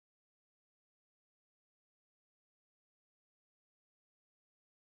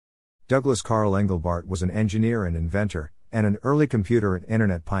Douglas Carl Engelbart was an engineer and inventor, and an early computer and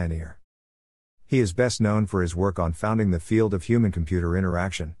internet pioneer. He is best known for his work on founding the field of human-computer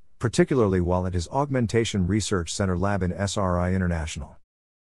interaction, particularly while at his Augmentation Research Center Lab in SRI International,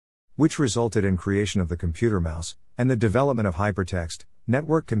 which resulted in creation of the computer mouse, and the development of hypertext,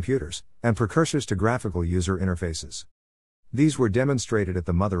 network computers, and precursors to graphical user interfaces. These were demonstrated at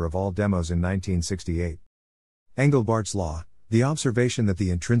the mother of all demos in 1968. Engelbart's law, the observation that the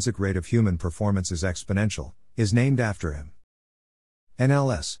intrinsic rate of human performance is exponential, is named after him.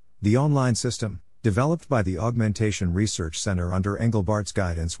 NLS, the online system, developed by the Augmentation Research Center under Engelbart's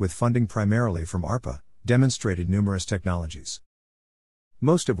guidance with funding primarily from ARPA, demonstrated numerous technologies,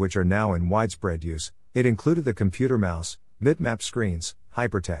 most of which are now in widespread use. It included the computer mouse, bitmap screens,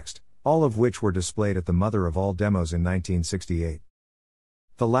 hypertext, all of which were displayed at the mother of all demos in 1968.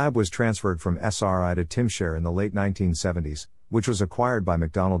 The lab was transferred from SRI to Tymshare in the late 1970s, which was acquired by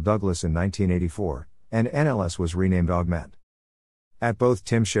McDonnell Douglas in 1984, and NLS was renamed Augment. At both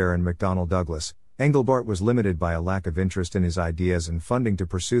Tymshare and McDonnell Douglas, Engelbart was limited by a lack of interest in his ideas and funding to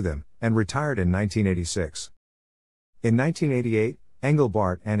pursue them, and retired in 1986. In 1988,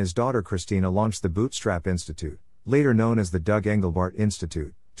 Engelbart and his daughter Christina launched the Bootstrap Institute, later known as the Doug Engelbart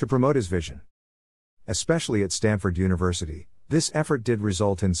Institute, to promote his vision. Especially at Stanford University, this effort did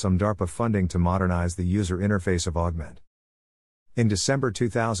result in some DARPA funding to modernize the user interface of Augment. In December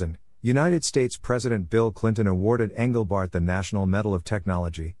 2000, United States President Bill Clinton awarded Engelbart the National Medal of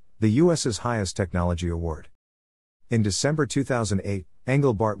Technology, the U.S.'s highest technology award. In December 2008,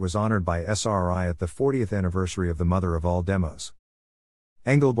 Engelbart was honored by SRI at the 40th anniversary of the mother of all demos.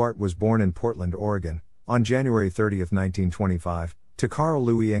 Engelbart was born in Portland, Oregon, on January 30, 1925, to Carl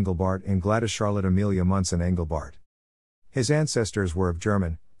Louis Engelbart and Gladys Charlotte Amelia Munson Engelbart. His ancestors were of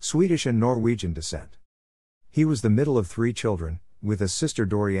German, Swedish and Norwegian descent. He was the middle of 3 children, with a sister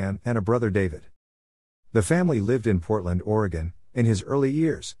Dorianne and a brother David. The family lived in Portland, Oregon, in his early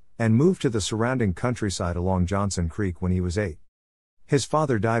years, and moved to the surrounding countryside along Johnson Creek when he was 8. His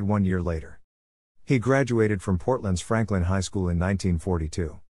father died 1 year later. He graduated from Portland's Franklin High School in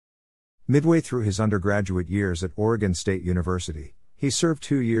 1942. Midway through his undergraduate years at Oregon State University, he served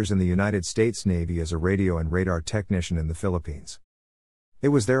 2 years in the United States Navy as a radio and radar technician in the Philippines. It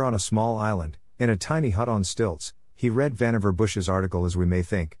was there on a small island, in a tiny hut on stilts, he read Vannevar Bush's article As We May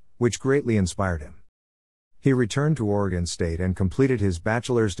Think, which greatly inspired him. He returned to Oregon State and completed his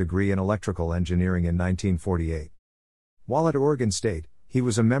bachelor's degree in electrical engineering in 1948. While at Oregon State, he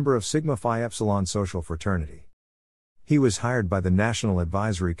was a member of Sigma Phi Epsilon social fraternity. He was hired by the National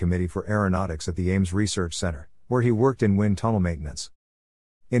Advisory Committee for Aeronautics at the Ames Research Center, where he worked in wind tunnel maintenance.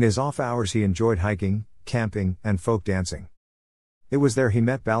 In his off hours he enjoyed hiking, camping, and folk dancing. It was there he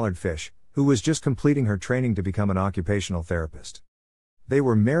met Ballard Fish, who was just completing her training to become an occupational therapist. They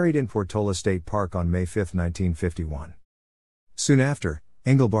were married in Portola State Park on May 5, 1951. Soon after,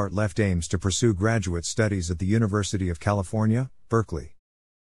 Engelbart left Ames to pursue graduate studies at the University of California, Berkeley.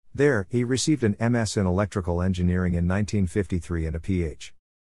 There, he received an MS in electrical engineering in 1953 and a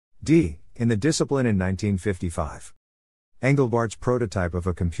Ph.D. in the discipline in 1955. Engelbart's prototype of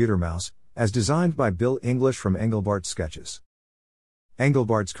a computer mouse, as designed by Bill English from Engelbart's sketches.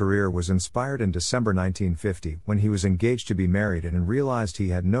 Engelbart's career was inspired in December 1950 when he was engaged to be married and realized he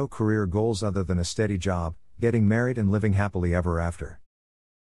had no career goals other than a steady job, getting married and living happily ever after.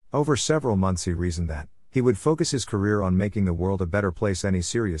 Over several months he reasoned that he would focus his career on making the world a better place. Any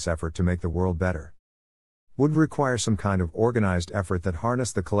serious effort to make the world better would require some kind of organized effort that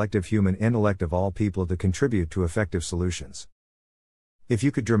harnessed the collective human intellect of all people to contribute to effective solutions. If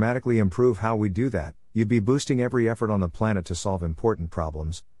you could dramatically improve how we do that, you'd be boosting every effort on the planet to solve important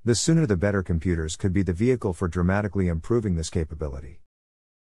problems. The sooner the better. Computers could be the vehicle for dramatically improving this capability.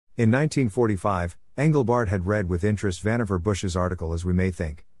 In 1945, Engelbart had read with interest Vannevar Bush's article As We May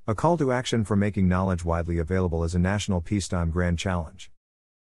Think, a call to action for making knowledge widely available as a national peacetime grand challenge.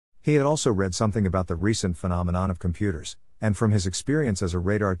 He had also read something about the recent phenomenon of computers, and from his experience as a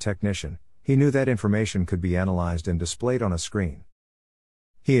radar technician, he knew that information could be analyzed and displayed on a screen.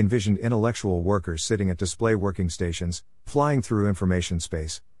 He envisioned intellectual workers sitting at display working stations, flying through information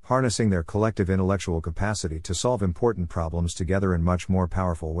space, harnessing their collective intellectual capacity to solve important problems together in much more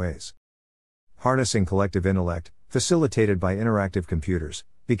powerful ways. Harnessing collective intellect, facilitated by interactive computers,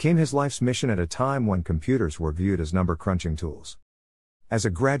 became his life's mission at a time when computers were viewed as number-crunching tools. As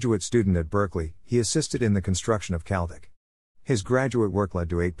a graduate student at Berkeley, he assisted in the construction of Caldic. His graduate work led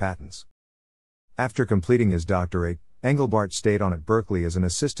to 8 patents. After completing his doctorate, Engelbart stayed on at Berkeley as an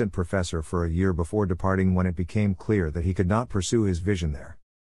assistant professor for a year before departing when it became clear that he could not pursue his vision there.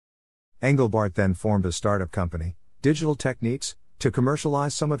 Engelbart then formed a startup company, Digital Techniques, to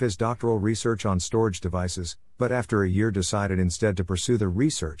commercialize some of his doctoral research on storage devices, but after a year decided instead to pursue the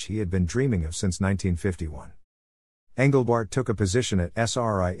research he had been dreaming of since 1951. Engelbart took a position at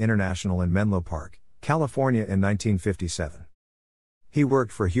SRI International in Menlo Park, California in 1957. He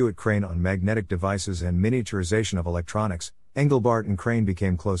worked for Hewitt Crane on magnetic devices and miniaturization of electronics. Engelbart and Crane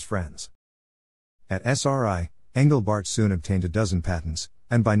became close friends. At SRI, Engelbart soon obtained a dozen patents,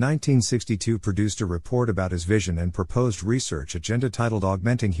 and by 1962 produced a report about his vision and proposed research agenda titled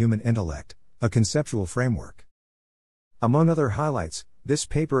Augmenting Human Intellect, a Conceptual Framework. Among other highlights, this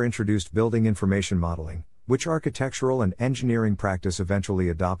paper introduced building information modeling, which architectural and engineering practice eventually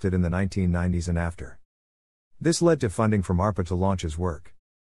adopted in the 1990s and after. This led to funding from ARPA to launch his work.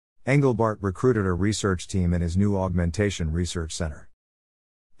 Engelbart recruited a research team in his new Augmentation Research Center.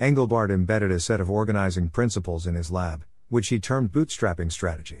 Engelbart embedded a set of organizing principles in his lab, which he termed bootstrapping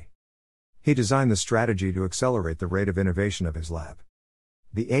strategy. He designed the strategy to accelerate the rate of innovation of his lab.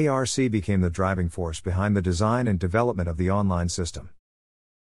 The ARC became the driving force behind the design and development of the online system.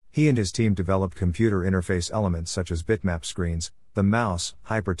 He and his team developed computer interface elements such as bitmap screens, the mouse,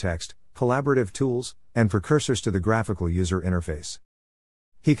 hypertext, collaborative tools, and precursors to the graphical user interface.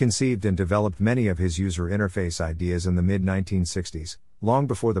 He conceived and developed many of his user interface ideas in the mid-1960s, long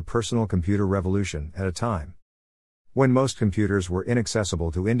before the personal computer revolution, at a time when most computers were inaccessible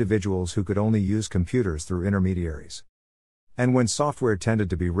to individuals who could only use computers through intermediaries, and when software tended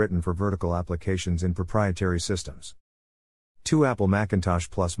to be written for vertical applications in proprietary systems. To Apple Macintosh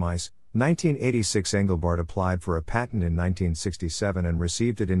plus mice, 1986. Engelbart applied for a patent in 1967 and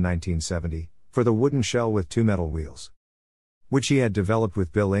received it in 1970, for the wooden shell with two metal wheels, which he had developed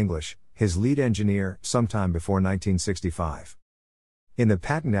with Bill English, his lead engineer, sometime before 1965. In the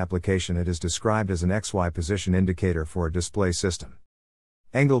patent application it is described as an XY position indicator for a display system.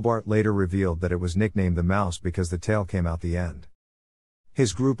 Engelbart later revealed that it was nicknamed the mouse because the tail came out the end.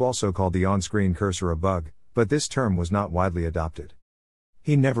 His group also called the on-screen cursor a bug, but this term was not widely adopted.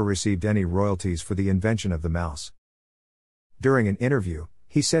 He never received any royalties for the invention of the mouse. During an interview,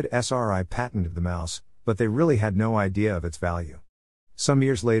 he said SRI patented the mouse, but they really had no idea of its value. Some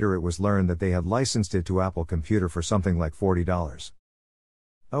years later it was learned that they had licensed it to Apple Computer for something like $40.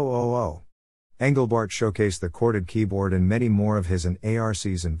 Engelbart showcased the corded keyboard and many more of his and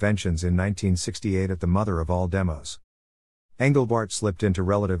ARC's inventions in 1968 at the Mother of All Demos. Engelbart slipped into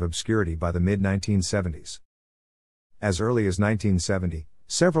relative obscurity by the mid-1970s. As early as 1970,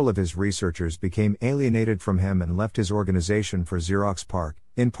 several of his researchers became alienated from him and left his organization for Xerox PARC,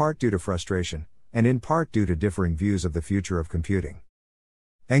 in part due to frustration, and in part due to differing views of the future of computing.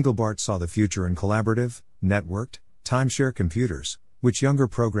 Engelbart saw the future in collaborative, networked, timeshare computers, which younger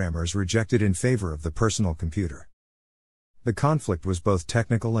programmers rejected in favor of the personal computer. The conflict was both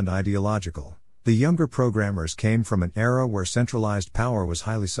technical and ideological. The younger programmers came from an era where centralized power was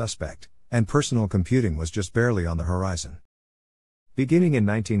highly suspect, and personal computing was just barely on the horizon. Beginning in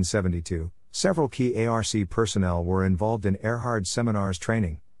 1972, several key ARC personnel were involved in Erhard Seminar's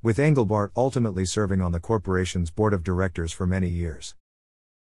training, with Engelbart ultimately serving on the corporation's board of directors for many years.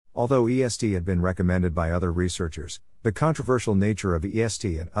 Although EST had been recommended by other researchers, the controversial nature of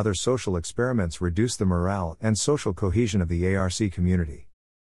EST and other social experiments reduced the morale and social cohesion of the ARC community.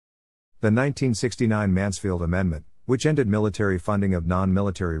 The 1969 Mansfield Amendment, which ended military funding of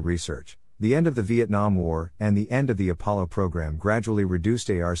non-military research, the end of the Vietnam War, and the end of the Apollo program gradually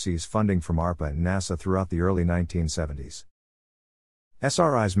reduced ARC's funding from ARPA and NASA throughout the early 1970s.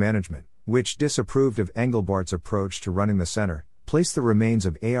 SRI's management, which disapproved of Engelbart's approach to running the center, placed the remains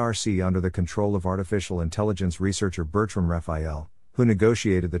of ARC under the control of artificial intelligence researcher Bertram Raphael, who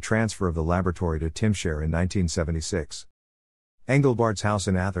negotiated the transfer of the laboratory to Timshare in 1976. Engelbart's house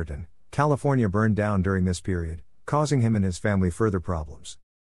in Atherton, California burned down during this period, causing him and his family further problems.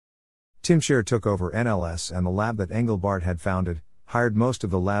 Timshare took over NLS and the lab that Engelbart had founded, hired most of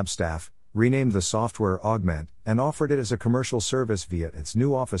the lab staff, renamed the software Augment, and offered it as a commercial service via its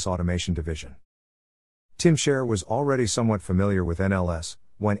new office automation division. Timshare was already somewhat familiar with NLS.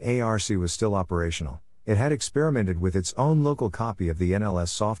 When ARC was still operational, it had experimented with its own local copy of the NLS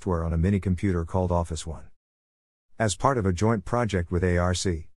software on a mini-computer called Office One, as part of a joint project with ARC.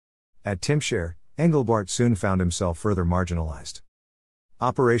 At Timshare, Engelbart soon found himself further marginalized.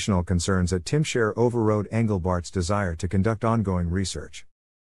 Operational concerns at Timshare overrode Engelbart's desire to conduct ongoing research.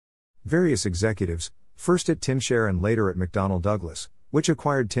 Various executives, first at Timshare and later at McDonnell Douglas, which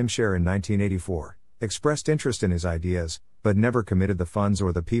acquired Timshare in 1984, expressed interest in his ideas, but never committed the funds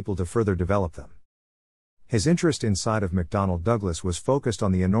or the people to further develop them. His interest inside of McDonnell Douglas was focused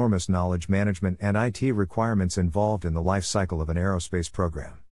on the enormous knowledge management and IT requirements involved in the life cycle of an aerospace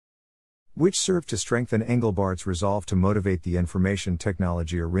program. which served to strengthen Engelbart's resolve to motivate the information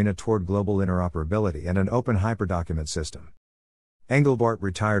technology arena toward global interoperability and an open hyperdocument system. Engelbart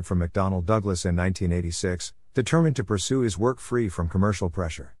retired from McDonnell Douglas in 1986, determined to pursue his work free from commercial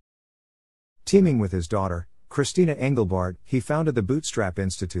pressure. Teaming with his daughter, Christina Engelbart, he founded the Bootstrap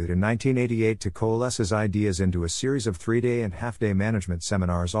Institute in 1988 to coalesce his ideas into a series of 3-day and half-day management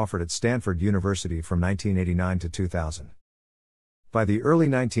seminars offered at Stanford University from 1989 to 2000. By the early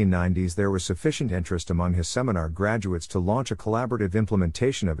 1990s, there was sufficient interest among his seminar graduates to launch a collaborative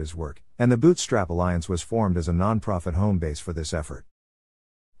implementation of his work, and the Bootstrap Alliance was formed as a nonprofit home base for this effort.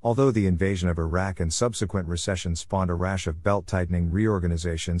 Although the invasion of Iraq and subsequent recession spawned a rash of belt-tightening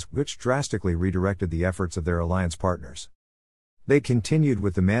reorganizations which drastically redirected the efforts of their alliance partners, they continued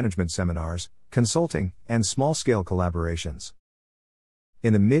with the management seminars, consulting, and small-scale collaborations.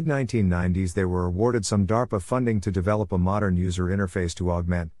 In the mid-1990s, they were awarded some DARPA funding to develop a modern user interface to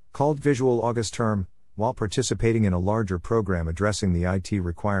augment, called Visual August Term, while participating in a larger program addressing the IT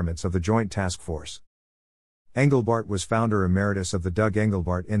requirements of the Joint Task Force. Engelbart was founder emeritus of the Doug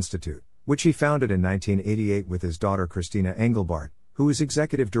Engelbart Institute, which he founded in 1988 with his daughter Christina Engelbart, who is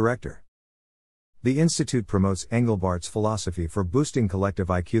executive director. The Institute promotes Engelbart's philosophy for boosting collective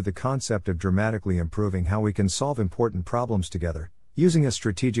IQ, the concept of dramatically improving how we can solve important problems together, using a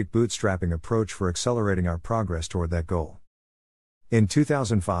strategic bootstrapping approach for accelerating our progress toward that goal. In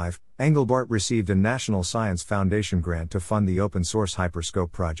 2005, Engelbart received a National Science Foundation grant to fund the open-source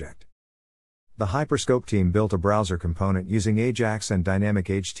Hyperscope project. The Hyperscope team built a browser component using Ajax and dynamic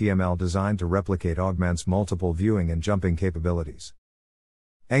HTML designed to replicate Augment's multiple viewing and jumping capabilities.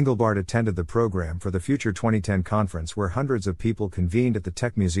 Engelbart attended the program for the Future 2010 conference, where hundreds of people convened at the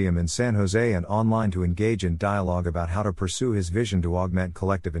Tech Museum in San Jose and online to engage in dialogue about how to pursue his vision to augment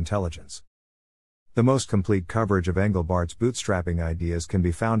collective intelligence. The most complete coverage of Engelbart's bootstrapping ideas can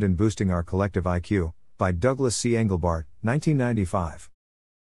be found in Boosting Our Collective IQ, by Douglas C. Engelbart, 1995.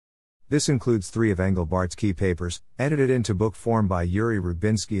 This includes 3 of Engelbart's key papers, edited into book form by Yuri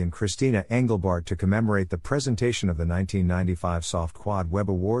Rubinsky and Christina Engelbart to commemorate the presentation of the 1995 Soft Quad Web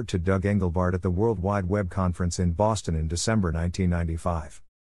Award to Doug Engelbart at the World Wide Web Conference in Boston in December 1995.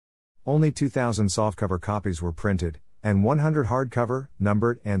 Only 2,000 softcover copies were printed, and 100 hardcover,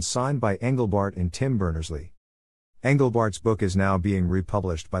 numbered, and signed by Engelbart and Tim Berners-Lee. Engelbart's book is now being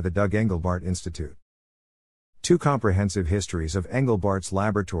republished by the Doug Engelbart Institute. 2 comprehensive histories of Engelbart's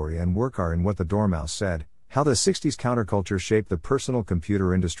laboratory and work are in What the Dormouse Said, How the 60s Counterculture Shaped the Personal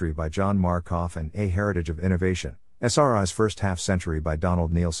Computer Industry by John Markoff and A Heritage of Innovation, SRI's First Half Century by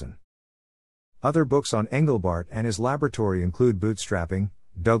Donald Nielsen. Other books on Engelbart and his laboratory include Bootstrapping,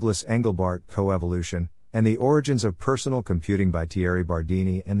 Douglas Engelbart Coevolution, and The Origins of Personal Computing by Thierry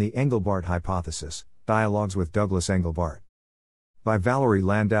Bardini, and The Engelbart Hypothesis, Dialogues with Douglas Engelbart, by Valerie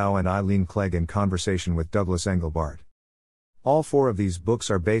Landau and Eileen Clegg in conversation with Douglas Engelbart. All 4 of these books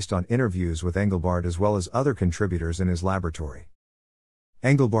are based on interviews with Engelbart as well as other contributors in his laboratory.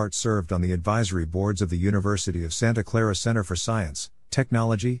 Engelbart served on the advisory boards of the University of Santa Clara Center for Science,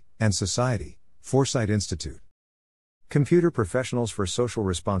 Technology, and Society, Foresight Institute, Computer Professionals for Social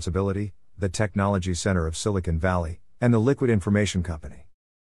Responsibility, the Technology Center of Silicon Valley, and the Liquid Information Company.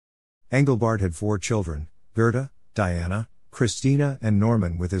 Engelbart had 4 children, Gerda, Diana, Christina, and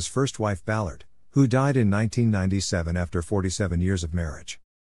Norman, with his first wife Ballard, who died in 1997 after 47 years of marriage.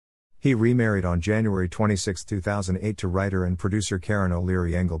 He remarried on January 26, 2008 to writer and producer Karen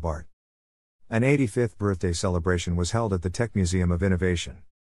O'Leary Engelbart. An 85th birthday celebration was held at the Tech Museum of Innovation.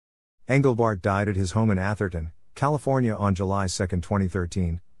 Engelbart died at his home in Atherton, California on July 2,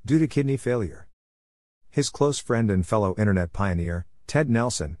 2013, due to kidney failure. His close friend and fellow Internet pioneer, Ted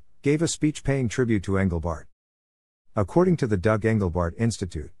Nelson, gave a speech paying tribute to Engelbart. According to the Doug Engelbart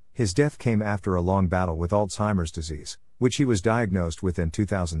Institute, his death came after a long battle with Alzheimer's disease, which he was diagnosed with in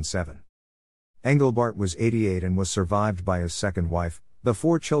 2007. Engelbart was 88 and was survived by his second wife, the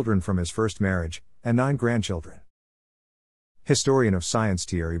 4 children from his first marriage, and 9 grandchildren. Historian of science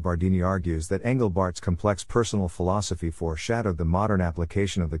Thierry Bardini argues that Engelbart's complex personal philosophy foreshadowed the modern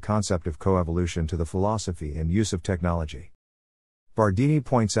application of the concept of coevolution to the philosophy and use of technology. Bardini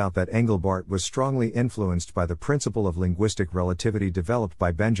points out that Engelbart was strongly influenced by the principle of linguistic relativity developed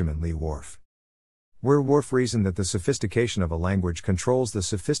by Benjamin Lee Whorf, where Whorf reasoned that the sophistication of a language controls the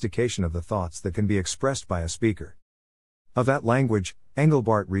sophistication of the thoughts that can be expressed by a speaker. Of that language,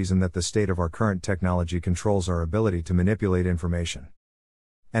 Engelbart reasoned that the state of our current technology controls our ability to manipulate information.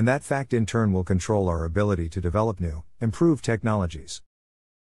 And that fact in turn will control our ability to develop new, improved technologies.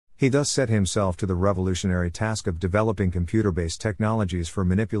 He thus set himself to the revolutionary task of developing computer-based technologies for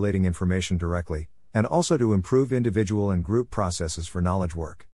manipulating information directly, and also to improve individual and group processes for knowledge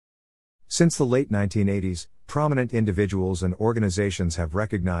work. Since the late 1980s, prominent individuals and organizations have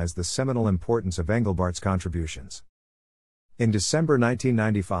recognized the seminal importance of Engelbart's contributions. In December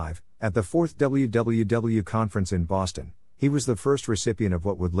 1995, at the 4th WWW conference in Boston, he was the first recipient of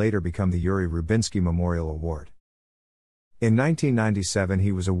what would later become the Yuri Rubinsky Memorial Award. In 1997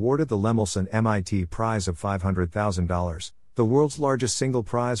 he was awarded the Lemelson MIT Prize of $500,000, the world's largest single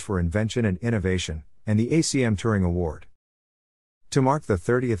prize for invention and innovation, and the ACM Turing Award. To mark the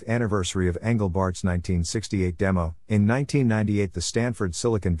 30th anniversary of Engelbart's 1968 demo, in 1998 the Stanford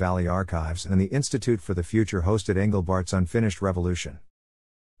Silicon Valley Archives and the Institute for the Future hosted Engelbart's Unfinished Revolution,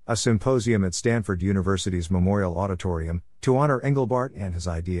 a symposium at Stanford University's Memorial Auditorium, to honor Engelbart and his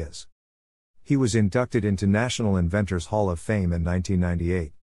ideas. He was inducted into National Inventors Hall of Fame in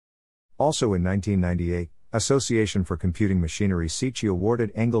 1998. Also in 1998, Association for Computing Machinery SICHI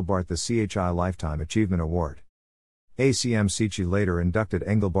awarded Engelbart the CHI Lifetime Achievement Award. ACM SICHI later inducted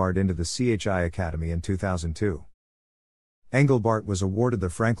Engelbart into the CHI Academy in 2002. Engelbart was awarded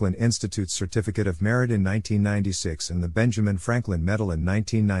the Franklin Institute's Certificate of Merit in 1996 and the Benjamin Franklin Medal in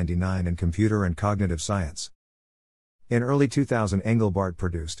 1999 in Computer and Cognitive Science. In early 2000 Engelbart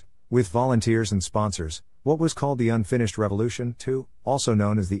produced, with volunteers and sponsors, what was called the Unfinished Revolution, also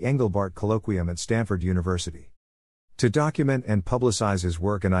known as the Engelbart Colloquium at Stanford University, to document and publicize his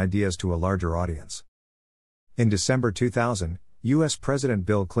work and ideas to a larger audience. In December 2000, U.S. President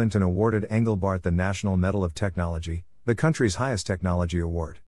Bill Clinton awarded Engelbart the National Medal of Technology, the country's highest technology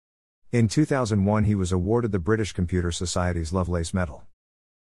award. In 2001 he was awarded the British Computer Society's Lovelace Medal.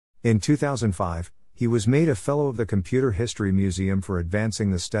 In 2005, he was made a Fellow of the Computer History Museum for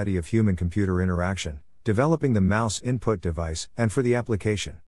advancing the study of human-computer interaction, developing the mouse input device, and for the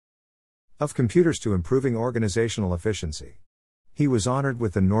application of computers to improving organizational efficiency. He was honored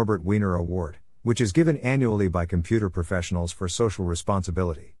with the Norbert Wiener Award, which is given annually by computer professionals for social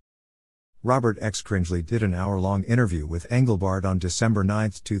responsibility. Robert X. Cringely did an hour-long interview with Engelbart on December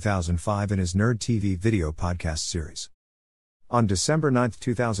 9, 2005 in his Nerd TV video podcast series. On December 9,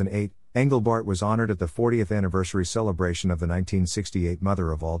 2008, Engelbart was honored at the 40th anniversary celebration of the 1968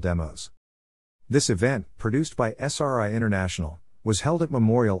 Mother of All Demos. This event, produced by SRI International, was held at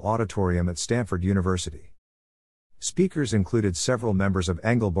Memorial Auditorium at Stanford University. Speakers included several members of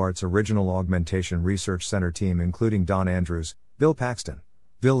Engelbart's original Augmentation Research Center team including Don Andrews, Bill Paxton,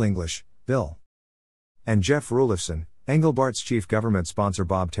 Bill English, Bill, and Jeff Rulifson, Engelbart's chief government sponsor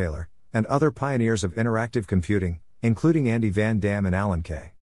Bob Taylor, and other pioneers of interactive computing, including Andy Van Dam and Alan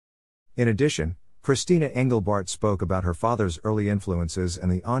Kay. In addition, Christina Engelbart spoke about her father's early influences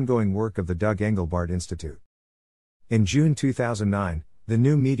and the ongoing work of the Doug Engelbart Institute. In June 2009, the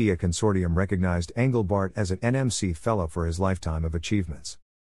New Media Consortium recognized Engelbart as an NMC Fellow for his lifetime of achievements.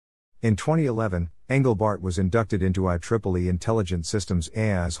 In 2011, Engelbart was inducted into IEEE Intelligent Systems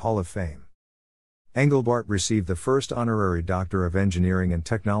AI's Hall of Fame. Engelbart received the first honorary Doctor of Engineering and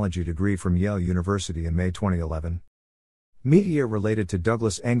Technology degree from Yale University in May 2011. Media related to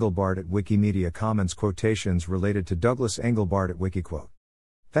Douglas Engelbart at Wikimedia Commons. Quotations related to Douglas Engelbart at Wikiquote.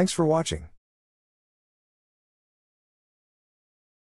 Thanks for watching.